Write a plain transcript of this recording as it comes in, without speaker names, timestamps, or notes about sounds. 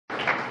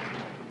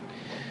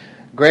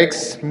Greg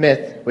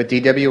Smith with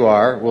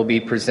DWR will be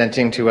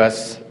presenting to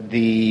us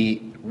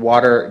the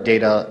Water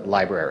Data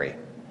Library.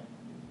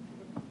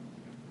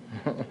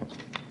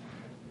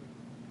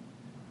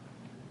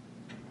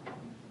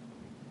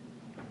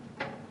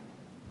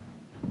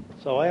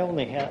 So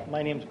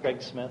my name's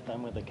Greg Smith.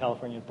 I'm with the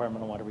California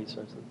Department of Water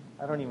Resources.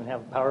 I don't even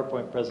have a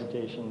PowerPoint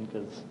presentation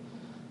because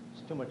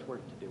it's too much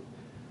work to do.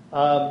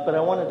 But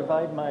I want to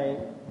divide my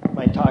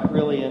talk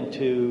really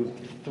into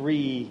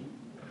three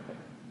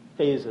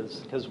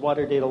phases, because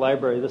Water Data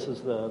Library, this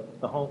is the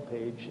home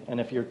page, and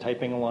if you're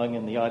typing along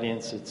in the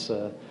audience, it's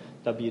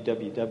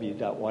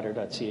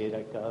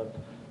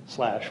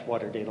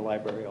www.water.ca.gov/Water Data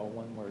Library, all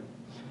one word.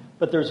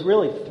 But there's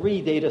really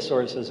three data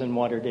sources in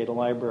Water Data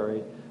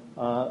Library,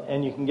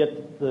 and you can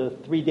get the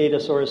three data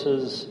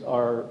sources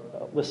are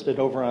listed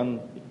over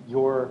on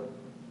your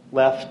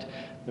left.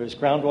 There's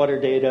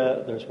groundwater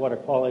data, there's water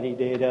quality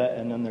data,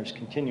 and then there's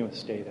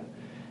continuous data.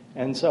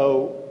 And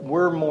so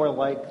we're more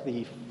like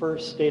the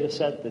first data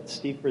set that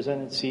Steve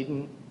presented,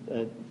 SEDEN,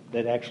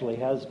 that actually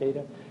has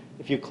data.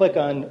 If you click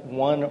on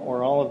one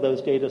or all of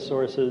those data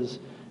sources,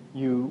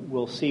 you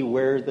will see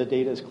where the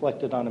data is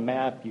collected on a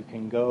map. You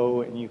can go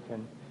and you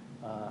can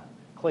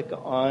click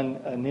on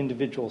an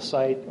individual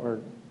site or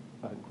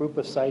a group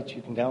of sites.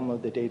 You can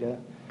download the data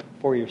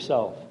for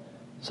yourself.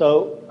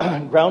 So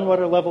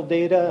groundwater level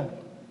data,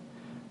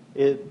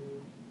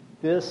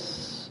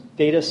 this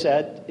data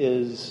set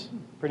is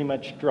pretty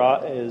much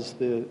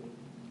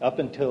up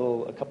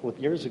until a couple of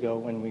years ago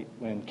when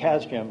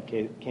CASGEM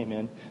came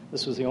in.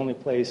 This was the only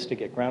place to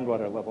get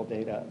groundwater level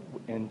data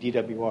in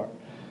DWR.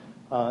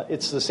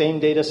 It's the same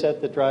data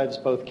set that drives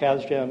both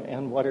CASGEM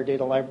and Water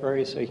Data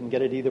Library, so you can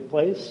get it either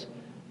place.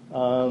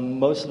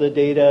 Most of the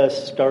data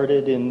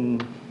started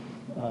in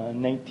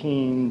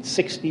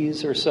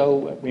 1960s or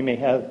so. We may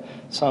have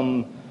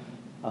some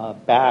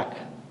back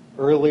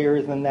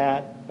earlier than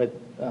that, but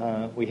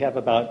we have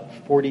about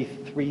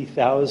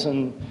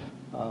 43,000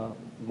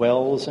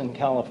 wells in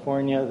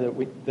California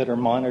that are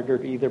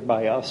monitored either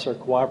by us or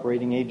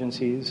cooperating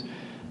agencies.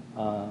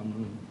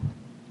 The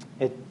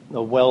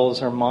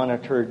wells are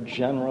monitored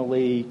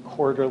generally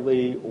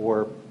quarterly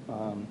or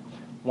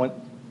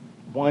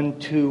one,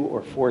 2,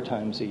 or 4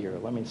 times a year.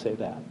 Let me say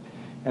that.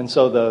 And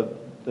so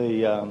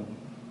the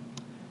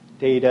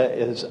data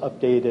is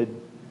updated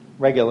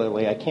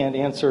regularly. I can't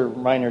answer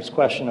Reiner's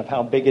question of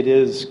how big it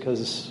is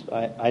because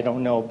I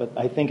don't know, but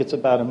I think it's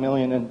about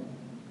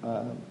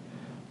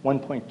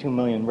 1.2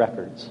 million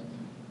records.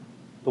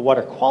 The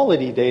water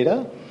quality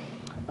data,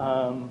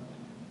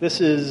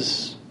 this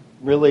is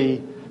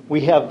really,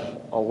 we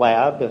have a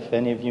lab, if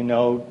any of you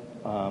know,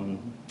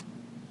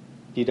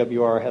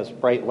 DWR has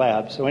Bright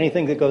Lab, so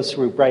anything that goes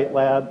through Bright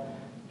Lab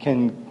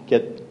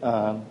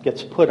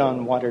gets put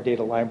on Water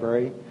Data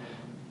Library.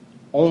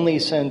 Only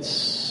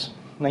since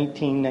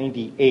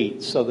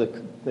 1998, so the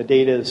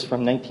data is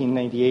from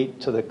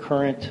 1998 to the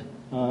current,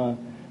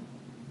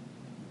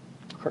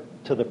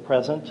 to the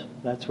present.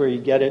 That's where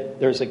you get it.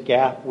 There's a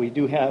gap. We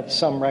do have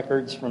some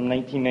records from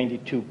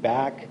 1992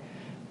 back.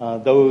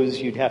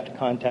 Those you'd have to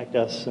contact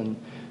us and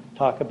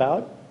talk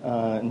about,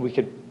 and we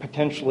could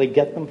potentially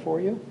get them for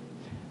you.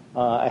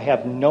 I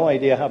have no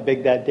idea how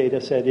big that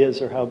data set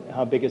is or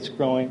how big it's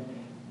growing.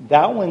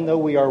 That one, though,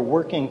 we are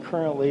working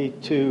currently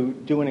to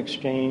do an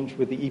exchange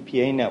with the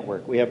EPA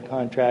network. We have a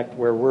contract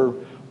where we're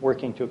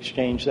working to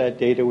exchange that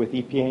data with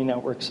EPA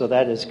network, so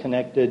that is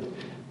connected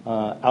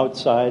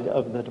outside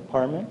of the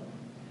department.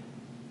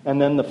 And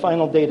then the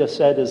final data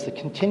set is the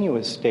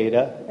continuous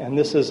data, and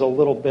this is a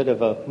little bit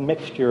of a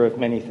mixture of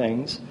many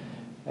things.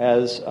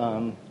 As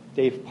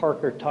Dave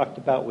Parker talked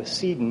about with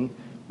SEDEN,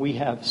 we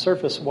have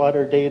surface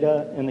water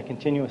data in the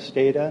continuous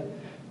data,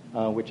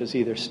 which is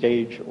either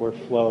stage or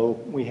flow.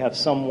 We have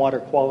some water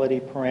quality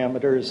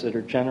parameters that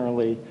are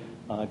generally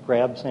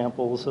grab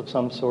samples of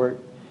some sort.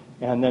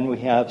 And then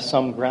we have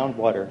some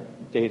groundwater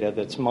data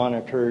that's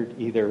monitored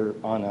either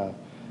on a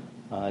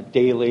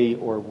daily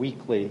or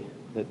weekly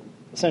that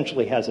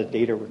essentially has a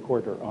data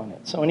recorder on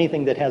it. So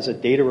anything that has a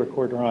data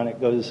recorder on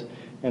it goes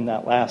in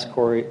that last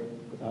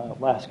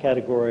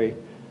category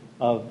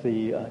of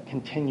the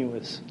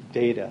continuous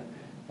data.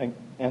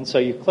 And so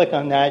you click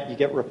on that, you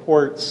get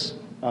reports,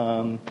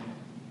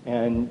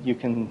 and you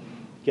can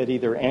get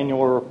either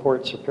annual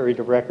reports or period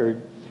of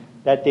record.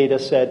 That data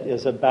set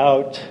is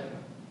about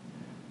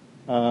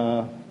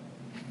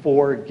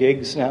 4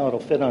 gigs now.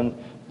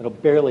 It'll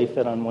barely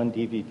fit on one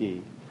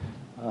DVD,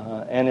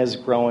 and is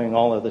growing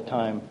all of the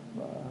time.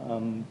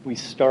 We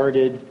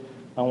started,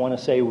 I want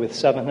to say, with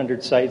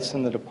 700 sites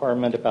in the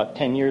department about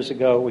 10 years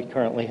ago. We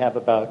currently have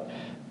about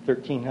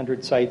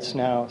 1,300 sites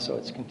now, so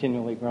it's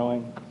continually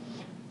growing.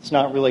 It's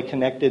not really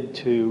connected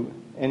to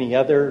any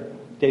other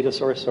data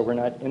source, so we're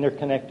not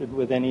interconnected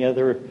with any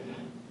other.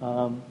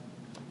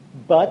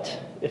 But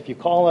if you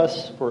call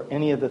us for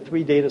any of the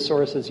 3 data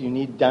sources, you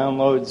need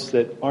downloads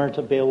that aren't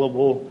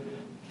available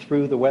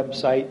through the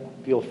website,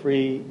 feel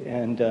free,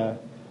 and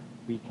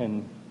we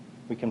can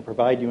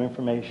provide you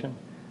information.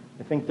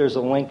 I think there's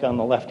a link on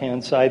the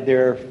left-hand side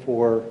there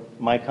for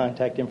my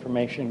contact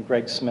information,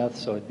 Greg Smith,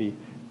 so it'd be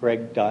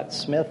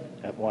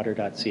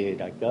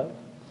greg.smith@water.ca.gov.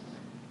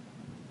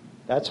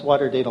 That's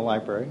Water Data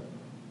Library.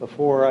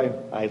 Before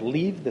I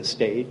leave the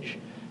stage,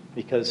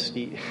 because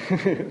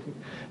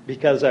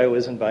because I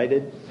was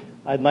invited,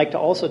 I'd like to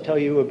also tell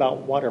you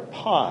about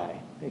WaterPi,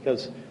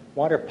 because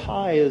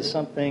WaterPi is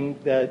something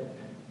that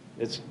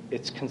it's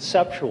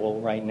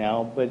conceptual right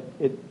now, but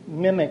it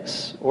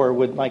mimics or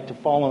would like to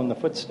follow in the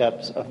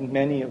footsteps of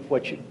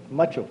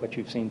much of what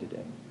you've seen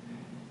today.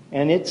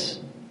 And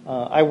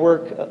I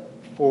work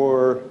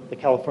for the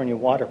California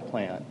Water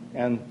Plan,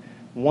 and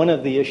one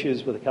of the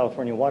issues with the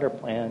California Water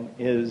Plan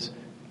is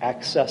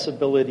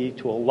accessibility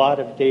to a lot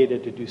of data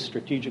to do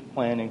strategic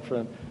planning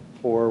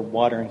for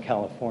water in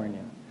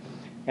California.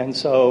 And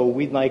so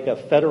we'd like a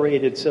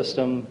federated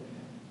system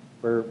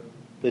where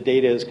the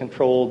data is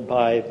controlled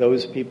by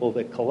those people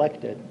that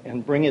collect it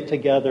and bring it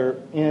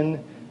together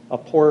in a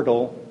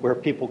portal where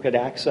people could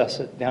access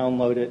it,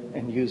 download it,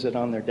 and use it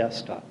on their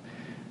desktop.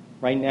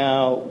 Right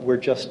now, we're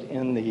just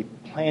in the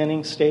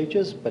planning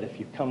stages, but if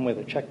you come with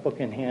a checkbook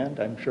in hand,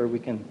 I'm sure we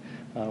can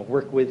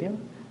work with you.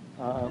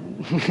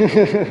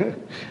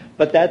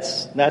 But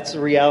that's the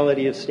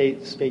reality of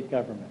state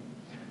government.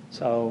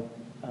 So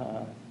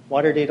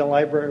Water Data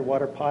Library,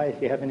 WaterPi,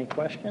 if you have any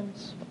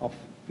questions,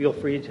 feel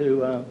free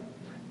to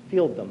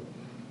field them.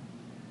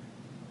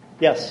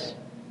 Yes?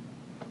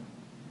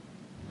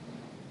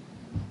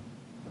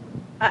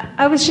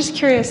 I was just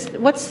curious,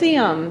 what's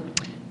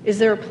is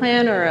there a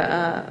plan or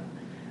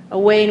a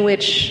way in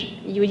which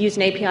you would use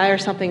an API or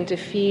something to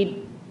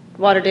feed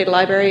Water Data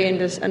Library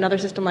into another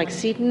system like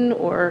Seton,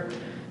 or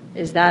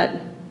is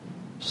that...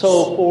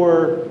 So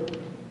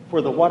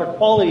for the water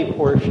quality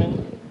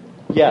portion,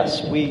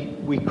 yes,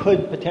 we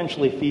could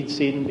potentially feed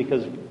Seton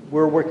because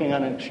we're working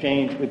on an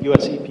exchange with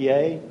US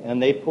EPA,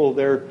 and they pull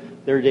their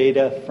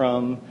data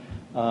from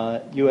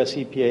US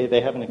EPA. They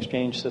have an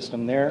exchange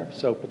system there,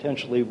 so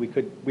potentially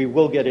we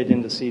will get it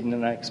into Seton,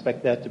 and I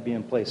expect that to be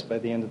in place by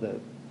the end of the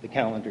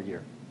calendar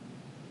year.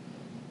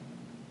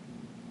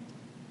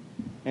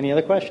 Any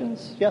other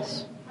questions?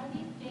 Yes? Are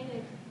these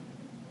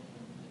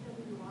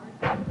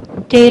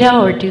data,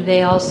 or do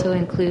they also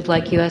include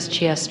like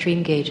USGS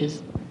stream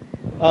gauges?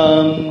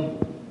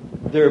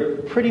 They're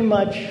pretty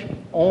much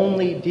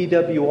only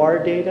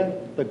DWR data.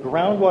 The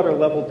groundwater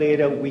level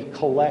data we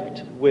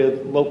collect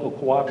with local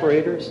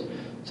cooperators.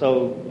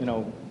 So,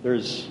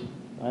 there's,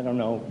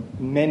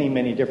 many,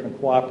 many different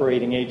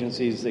cooperating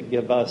agencies that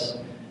give us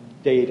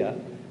data.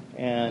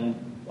 And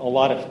a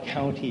lot of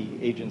county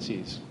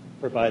agencies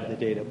provide the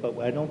data. But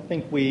I don't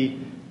think we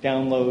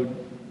download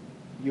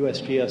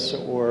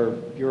USGS or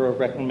Bureau of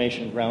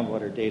Reclamation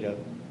groundwater data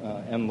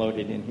and load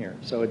it in here.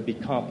 So it'd be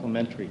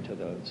complementary to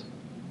those.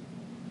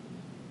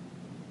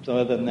 So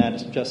other than that,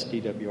 it's just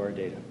DWR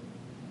data.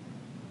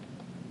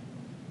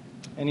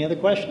 Any other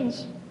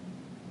questions?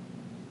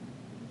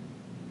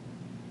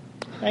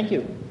 Thank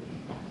you.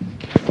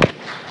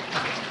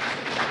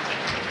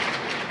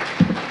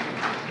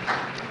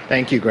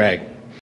 Thank you, Greg.